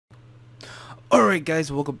Alright guys,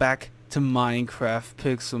 welcome back to Minecraft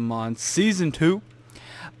Pixelmon Season 2.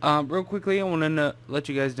 Real quickly, I want to let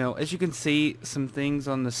you guys know, as you can see, some things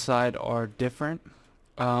on the side are different.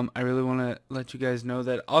 I really want to let you guys know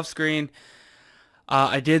that off screen,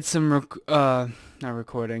 I did some,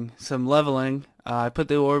 some leveling. I put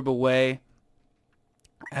the orb away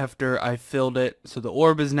after I filled it, so the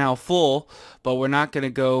orb is now full, but we're not going to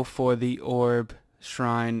go for the orb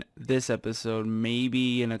shrine this episode,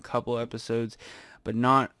 maybe in a couple episodes, but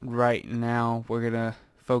not right now. We're gonna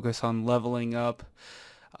focus on leveling up,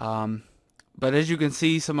 but as you can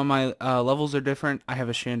see, some of my levels are different. I have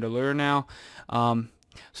a chandelier now,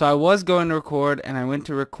 so I was going to record and I went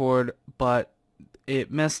to record, but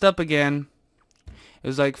it messed up again. It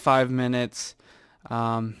was like 5 minutes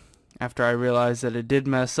after I realized that it did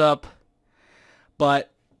mess up, but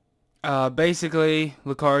basically,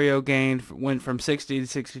 Lucario went from 60 to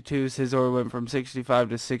 62, Scizor went from 65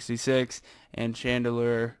 to 66, and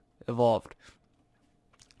Chandelier evolved.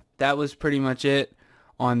 That was pretty much it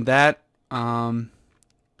on that. Of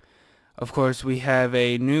course, we have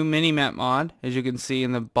a new mini-map mod, as you can see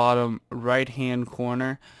in the bottom right-hand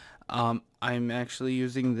corner. I'm actually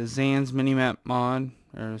using the Zan's mini-map mod,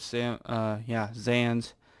 or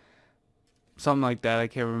Zan's, something like that. I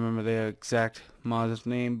can't remember the exact mod's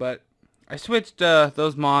name, but I switched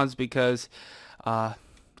those mods because I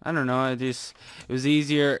don't know, it was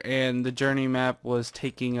easier, and the journey map was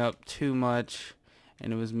taking up too much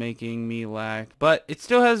and it was making me lag. But it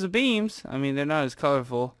still has the beams. I mean, they're not as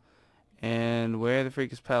colorful. And where the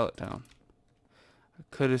freak is Pallet Town? I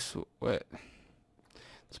could have it's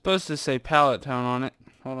supposed to say Pallet Town on it.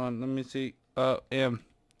 Hold on, let me see. Let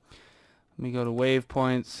me go to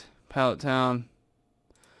waypoints, Pallet Town,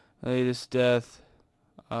 latest death,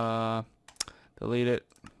 delete it.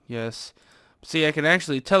 Yes. See, I can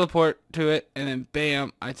actually teleport to it, and then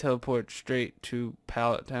bam, I teleport straight to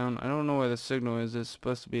Pallet Town. I don't know where the signal is. It's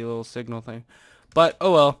supposed to be a little signal thing, but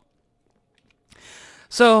oh well.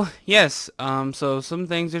 So yes, so some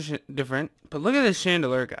things are different, but look at this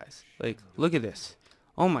chandelier, guys. Like, look at this.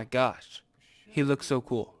 Oh my gosh, he looks so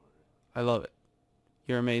cool. I love it.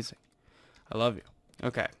 You're amazing. I love you.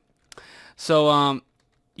 Okay. So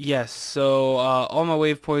yes, so all my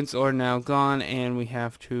waypoints are now gone, and we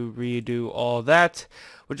have to redo all that,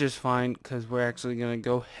 which is fine because we're actually going to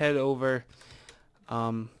go head over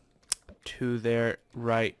to there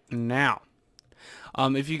right now.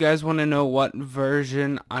 If you guys want to know what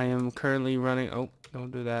version I am currently running, oh, don't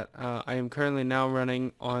do that. I am currently now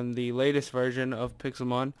running on the latest version of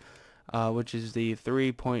Pixelmon, which is the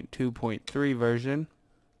 3.2.3 version.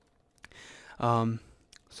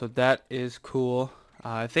 So that is cool.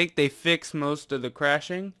 I think they fixed most of the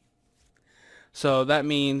crashing, so that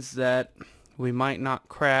means that we might not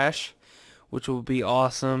crash, which will be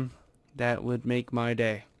awesome. That would make my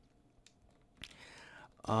day.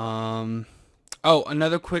 Oh,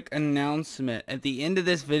 another quick announcement. At the end of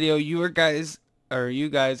this video, you guys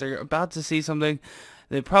are about to see something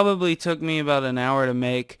that probably took me about an hour to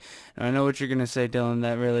make. And I know what you're gonna say, Dylan,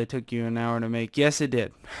 that really took you an hour to make. Yes, it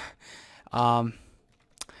did.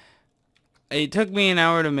 It took me an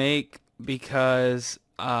hour to make because,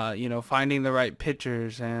 you know, finding the right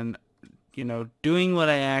pictures and, you know, doing what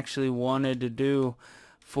I actually wanted to do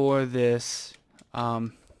for this,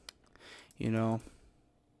 you know,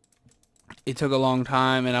 it took a long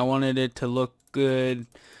time, and I wanted it to look good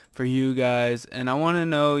for you guys, and I want to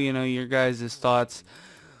know, you know, your guys' thoughts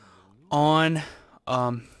on,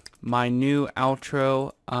 my new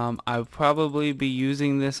outro. I'll probably be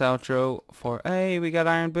using this outro for, hey, we got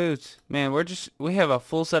iron boots. Man, we have a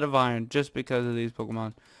full set of iron just because of these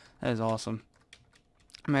Pokemon. That is awesome.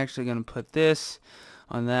 I'm actually going to put this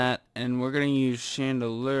on that, and we're going to use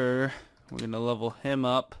Chandelier. We're going to level him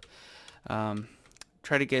up.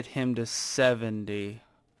 Try to get him to 70,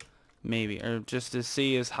 maybe, or just to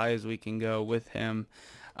see as high as we can go with him.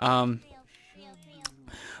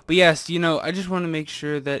 But yes, you know, I just want to make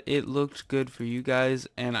sure that it looked good for you guys,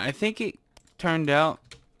 and I think it turned out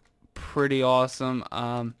pretty awesome.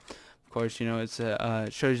 Of course, you know,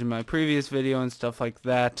 it shows you my previous video and stuff like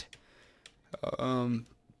that.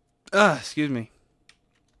 Excuse me.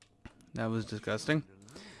 That was disgusting.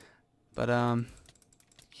 But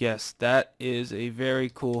yes, that is a very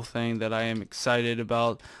cool thing that I am excited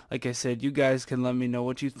about. Like I said, you guys can let me know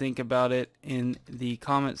what you think about it in the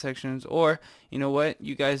comment sections, or you know what,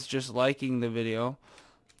 you guys just liking the video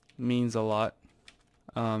means a lot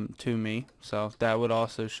to me, so that would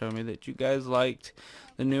also show me that you guys liked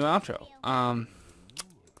the new outro.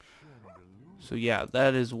 So yeah,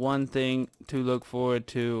 that is one thing to look forward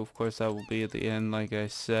to. Of course, that will be at the end, like I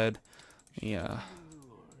said. Yeah.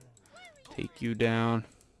 Take you down.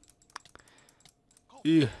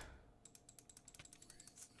 Ugh.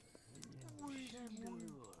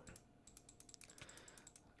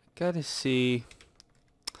 Gotta see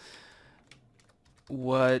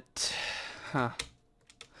what,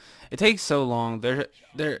 it takes so long. They're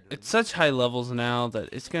it's such high levels now that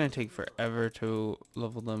it's gonna take forever to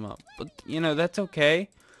level them up. But you know, that's okay.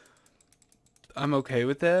 I'm okay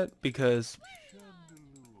with that because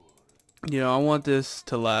you know, I want this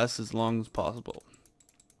to last as long as possible.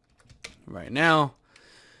 Right now,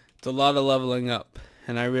 it's a lot of leveling up,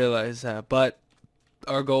 and I realize that, but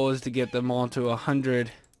our goal is to get them all to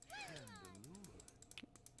 100,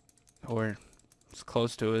 or as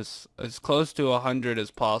close to 100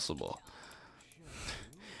 as possible.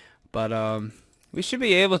 But we should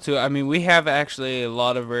be able to. I mean, we have actually a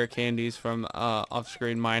lot of rare candies from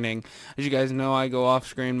off-screen mining. As you guys know, I go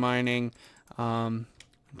off-screen mining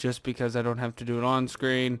just because I don't have to do it on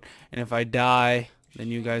screen, and if I die, then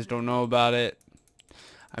you guys don't know about it.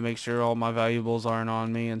 I make sure all my valuables aren't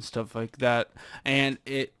on me and stuff like that, and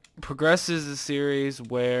it progresses the series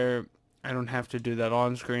where I don't have to do that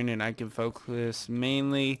on screen, and I can focus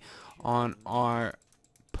mainly on our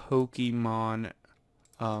Pokemon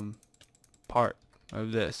part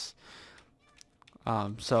of this.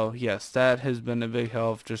 So yes, that has been a big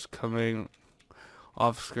help, just coming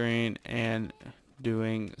off screen and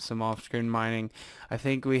doing some off screen mining. I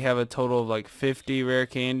think we have a total of like 50 rare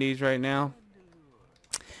candies right now.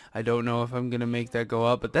 I don't know if I'm gonna make that go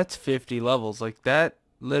up, but that's 50 levels. Like that,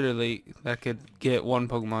 literally, that could get one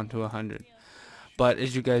Pokemon to 100. But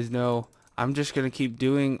as you guys know, I'm just gonna keep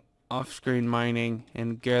doing off-screen mining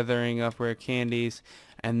and gathering up rare candies,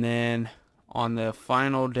 and then on the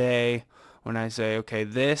final day, when I say, okay,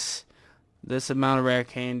 this amount of rare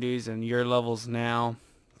candies and your levels now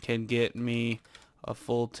can get me a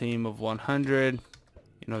full team of 100, you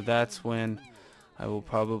know, that's when I will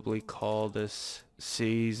probably call this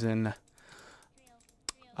season,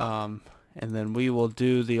 and then we will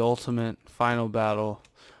do the ultimate final battle,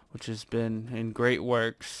 which has been in great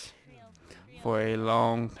works for a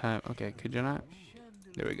long time. Okay, could you not?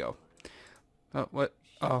 There we go. Oh, what?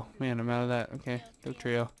 Oh man, I'm out of that. Okay, go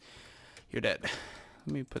trio. You're dead.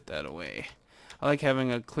 Let me put that away. I like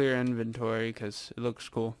having a clear inventory because it looks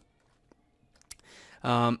cool.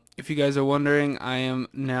 If you guys are wondering, I am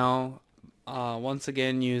now once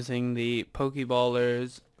again using the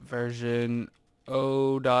Pokeballers version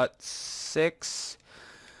 0.6.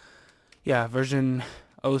 Yeah, version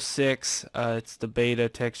 06. It's the beta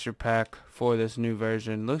texture pack for this new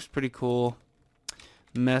version. Looks pretty cool.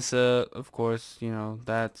 Mesa, of course, you know,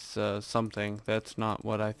 that's something. That's not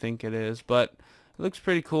what I think it is, but it looks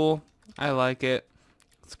pretty cool. I like it.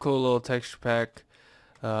 It's a cool little texture pack.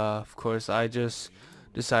 Of course, I just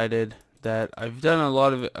decided that I've done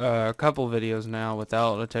a couple videos now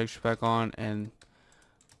without a texture pack on, and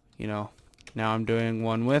you know, now I'm doing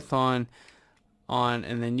one with on,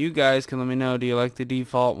 and then you guys can let me know, do you like the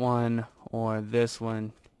default one or this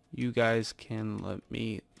one? You guys can let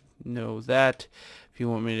me know that if you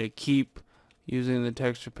want me to keep using the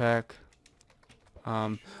texture pack,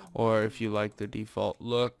 or if you like the default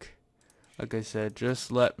look. Like I said,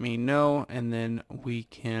 just let me know, and then we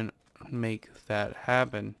can make that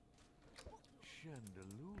happen.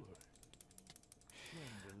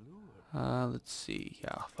 Let's see.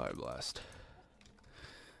 Yeah, Fire Blast.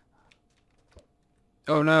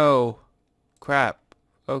 Oh no! Crap.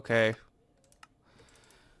 Okay.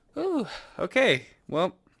 Ooh, okay.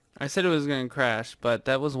 Well, I said it was gonna crash, but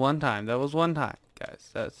that was one time. That was one time,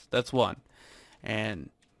 guys. That's one. And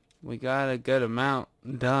we got a good amount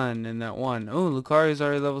done in that one. Oh, Lucari's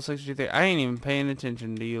already level 63. I ain't even paying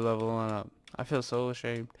attention to you leveling up. I feel so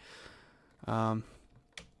ashamed. You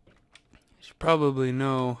should probably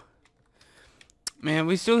know. Man,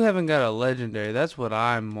 we still haven't got a legendary. That's what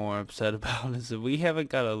I'm more upset about, is that we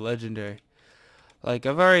haven't got a legendary. Like,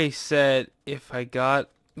 I've already said, if I got,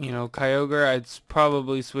 you know, Kyogre, I'd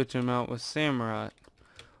probably switch him out with Samurott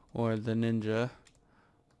or the Ninja.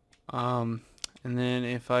 And then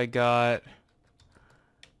if I got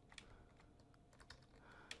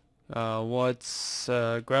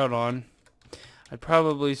Groudon, I'd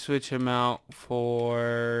probably switch him out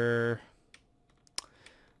for,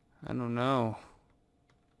 I don't know.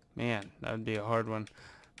 Man, that would be a hard one.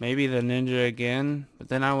 Maybe the Ninja again, but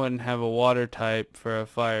then I wouldn't have a water type for a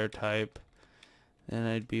fire type. Then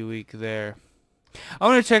I'd be weak there. I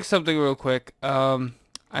want to check something real quick. I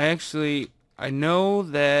know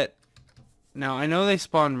that, now I know they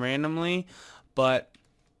spawn randomly, but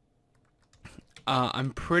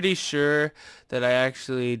I'm pretty sure that I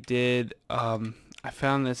actually did, I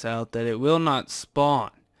found this out, that it will not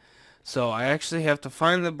spawn. So I actually have to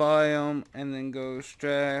find the biome and then go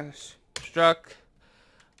struck.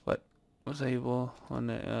 What was able on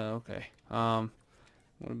the okay. What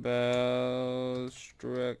about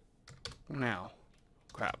struck now?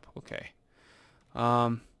 Crap. Okay.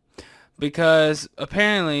 Because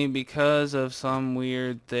apparently because of some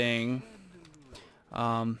weird thing,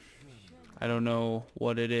 I don't know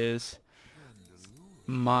what it is.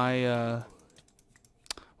 My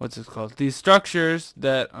what's it called? These structures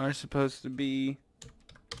that are supposed to be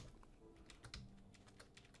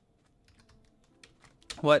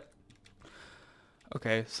what?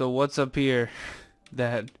 Okay, so what's up here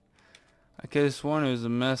that I could have sworn it was a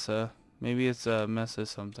mesa. Maybe it's a mesa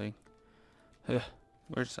something.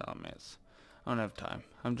 Where's Salamence? I don't have time.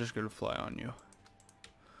 I'm just gonna fly on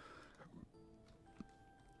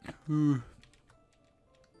you.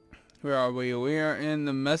 Where are we? We are in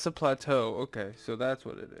the Mesa Plateau. Okay, so that's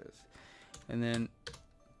what it is. And then,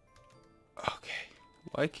 okay,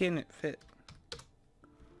 why can't it fit?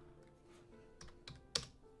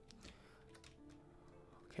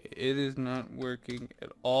 Okay, it is not working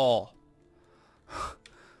at all.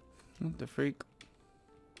 What the freak?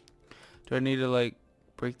 Do I need to like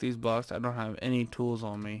break these blocks? I don't have any tools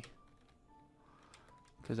on me.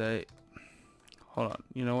 Hold on.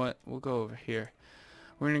 You know what? We'll go over here.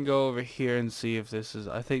 We're gonna go over here and see if this is,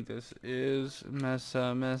 I think this is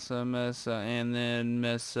Mesa, and then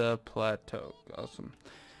Mesa Plateau. Awesome.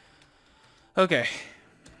 Okay.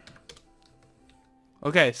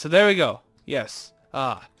 Okay, so there we go. Yes.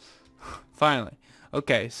 Finally.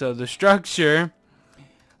 Okay, so the structure,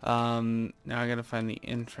 now I gotta find the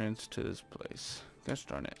entrance to this place. Gosh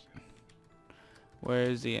darn it. Where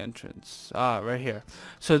is the entrance? Right here.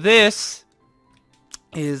 So this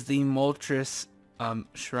is the Moltres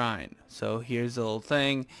shrine. So here's the little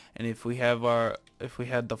thing, and if we had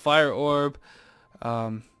the fire orb,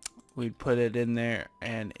 we'd put it in there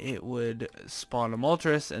and it would spawn a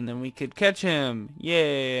Moltres and then we could catch him.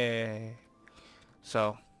 Yay!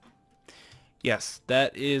 So yes,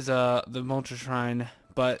 that is the Moltres shrine,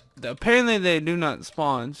 but apparently they do not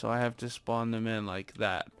spawn, so I have to spawn them in like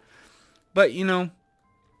that. But you know,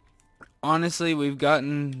 honestly, we've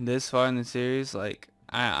gotten this far in the series, like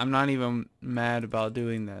I'm not even mad about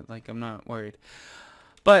doing that. Like, I'm not worried.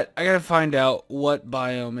 But I gotta find out what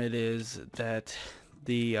biome it is that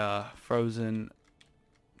the frozen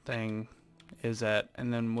thing is at,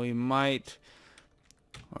 and then we might,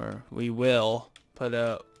 or we will, put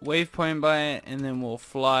a waypoint by it, and then we'll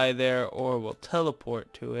fly there, or we'll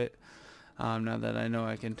teleport to it. Now that I know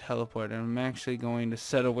I can teleport, and I'm actually going to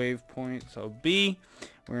set a waypoint. So B,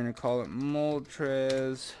 we're gonna call it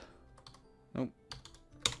Moltres.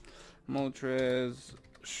 Moltres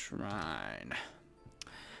Shrine.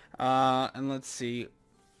 And let's see.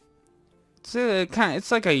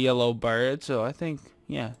 It's like a yellow bird, so I think,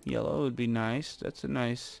 yeah, yellow would be nice. That's a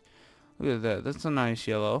nice, look at that. That's a nice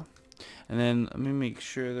yellow. And then let me make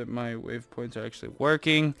sure that my waypoints are actually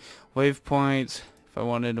working. Waypoints. If I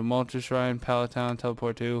wanted a Moltres Shrine, Palatown,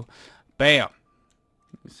 teleport to, bam.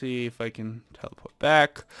 Let's see if I can teleport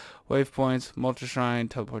back. Waypoints, Moltres Shrine,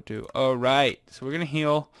 teleport to. Alright, so we're gonna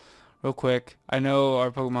heal real quick. I know our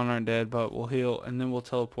Pokemon aren't dead, but we'll heal and then we'll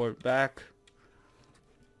teleport back.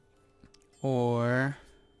 Or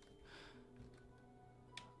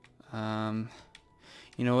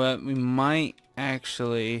you know what? We might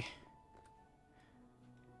actually,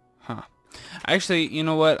 actually, you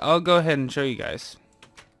know what? I'll go ahead and show you guys.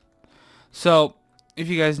 So, if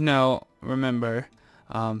you guys know, remember,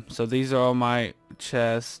 so these are all my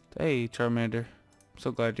chests. Hey, Charmander. So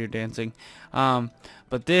glad you're dancing.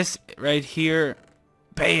 But this right here,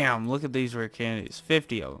 bam, look at these rare candies,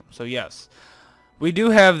 50 of them. So yes, we do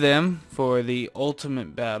have them for the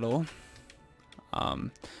ultimate battle,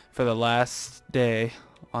 for the last day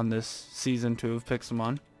on this season 2 of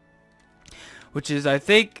Pixelmon, which is, I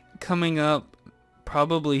think, coming up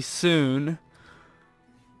probably soon.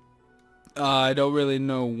 I don't really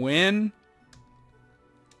know when,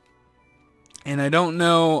 and I don't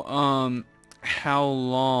know how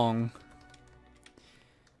long.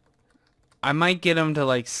 I might get them to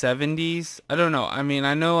like 70s. I don't know. I mean,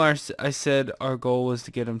 I know I said our goal was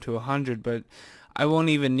to get them to 100, but I won't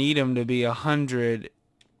even need them to be 100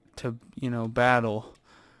 to, you know, battle.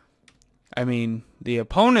 I mean, the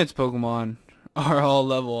opponent's Pokemon are all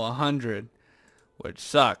level 100, which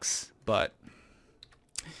sucks, but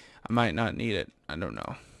I might not need it. I don't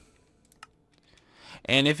know.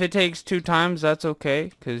 And if it takes 2 times, that's okay,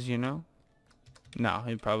 because, you know, no,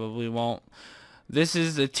 it probably won't. This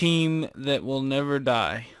is a team that will never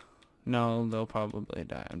die. No, they'll probably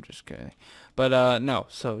die. I'm just kidding. But no.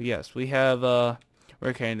 So yes, we have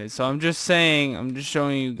red-handed. So I'm just saying, I'm just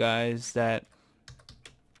showing you guys that,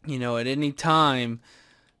 you know, at any time,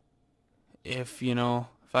 if, you know,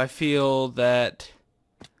 if I feel that,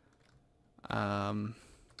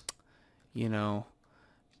 you know,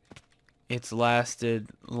 it's lasted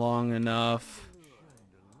long enough,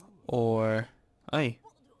 or, hey,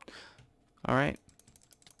 alright,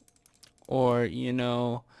 or, you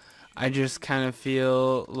know, I just kind of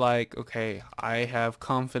feel like, okay, I have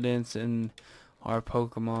confidence in our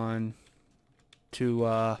Pokemon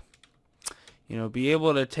to, you know, be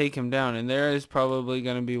able to take him down. And there is probably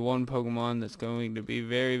going to be one Pokemon that's going to be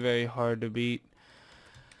very, very hard to beat.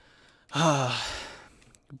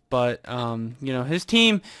 But, you know, his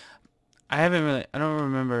team, I don't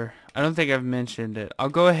remember, I don't think I've mentioned it. I'll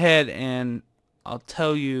go ahead and I'll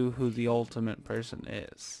tell you who the ultimate person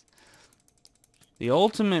is. The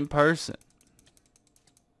ultimate person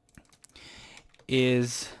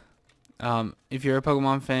is, if you're a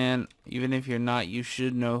Pokemon fan, even if you're not, you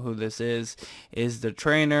should know who this is the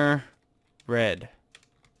trainer Red.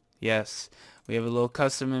 Yes, we have a little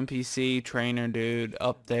custom NPC trainer dude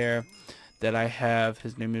up there that I have.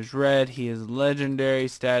 His name is Red. He is legendary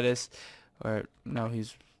status, or no,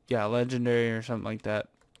 he's, yeah, legendary or something like that,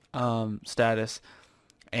 status.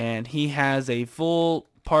 And he has a full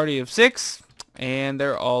party of 6. And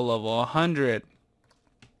they're all level 100.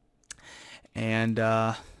 And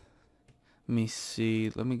let me see.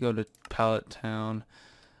 Let me go to Pallet Town.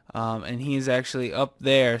 And he's actually up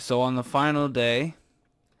there. So on the final day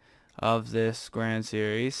of this Grand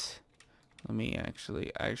Series, let me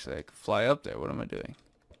actually I can fly up there. What am I doing?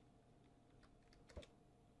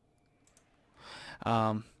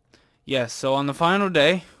 Yes. So on the final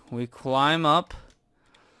day, we climb up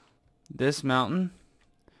this mountain.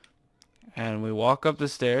 And we walk up the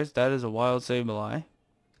stairs. That is a wild Sableye.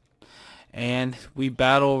 And we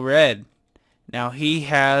battle Red. Now he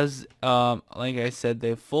has, like I said,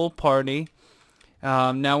 the full party.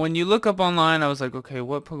 Now when you look up online, I was like, okay,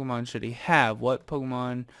 what Pokemon should he have? What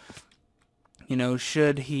Pokemon, you know,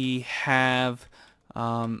 should he have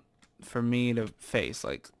for me to face?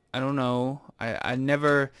 Like, I don't know. I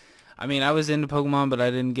never, I mean, I was into Pokemon, but I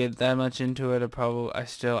didn't get that much into it.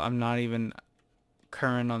 I'm not even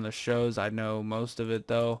current on the shows. I know most of it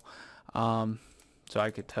though, so I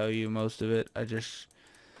could tell you most of it. I just,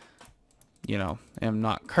 you know, am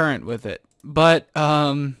not current with it. But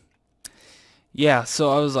yeah, so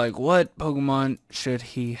I was like, what Pokemon should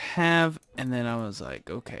he have? And then I was like,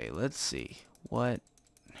 okay, let's see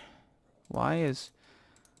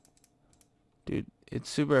dude, it's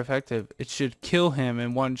super effective. It should kill him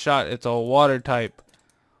in one shot. It's a water type.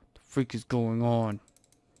 What the freak is going on?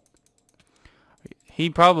 He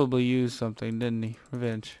probably used something, didn't he?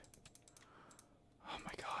 Revenge. Oh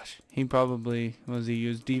my gosh. He probably, he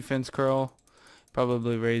used Defense Curl?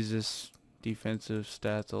 Probably raised his defensive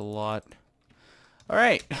stats a lot.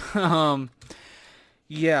 Alright.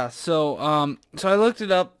 Yeah, so I looked it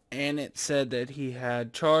up and it said that he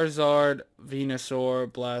had Charizard, Venusaur,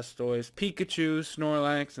 Blastoise, Pikachu,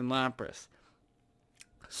 Snorlax, and Lapras.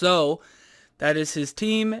 So that is his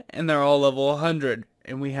team, and they're all level 100,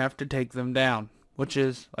 and we have to take them down. Which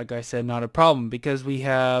is, like I said, not a problem, because we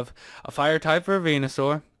have a fire type for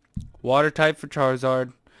Venusaur, water type for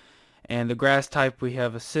Charizard, and the grass type we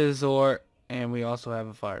have a Scizor, and we also have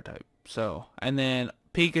a fire type. So, and then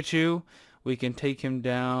Pikachu, we can take him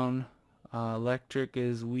down. Electric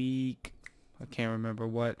is weak. I can't remember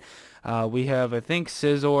what. We have, I think,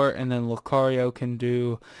 Scizor, and then Lucario can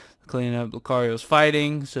do cleanup. Lucario's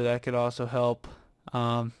fighting, so that could also help.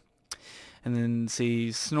 And then see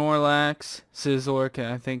Snorlax, Scizor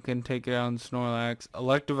I think can take down Snorlax.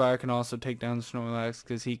 Electivire can also take down Snorlax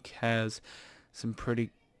because he has some pretty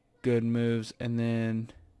good moves. And then,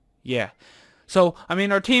 yeah. So, I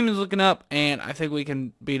mean, our team is looking up, and I think we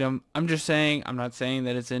can beat them. I'm just saying, I'm not saying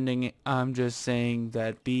that it's ending. I'm just saying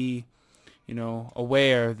that be, you know,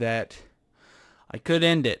 aware that I could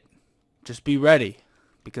end it. Just be ready,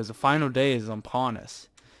 because the final day is upon us,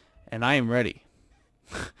 and I am ready.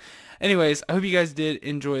 Anyways, I hope you guys did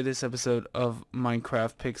enjoy this episode of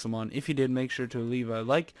Minecraft Pixelmon. If you did, make sure to leave a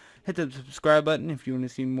like, hit the subscribe button if you want to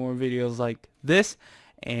see more videos like this.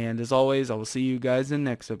 And as always, I will see you guys in the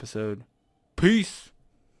next episode. Peace!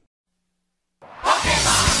 No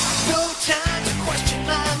time to question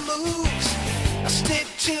my moves. I stick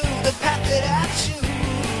to the path that I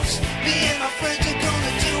choose. Me and my friends are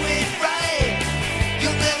gonna do it right.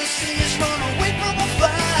 You'll never see us run away from a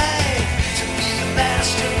fight. To be a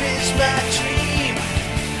master is my dream.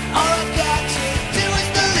 All I've got to do is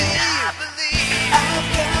believe. I believe I've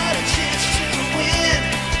got a chance to win.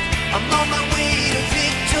 I'm on my way to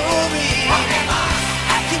victory.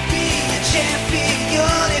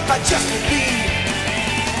 I just be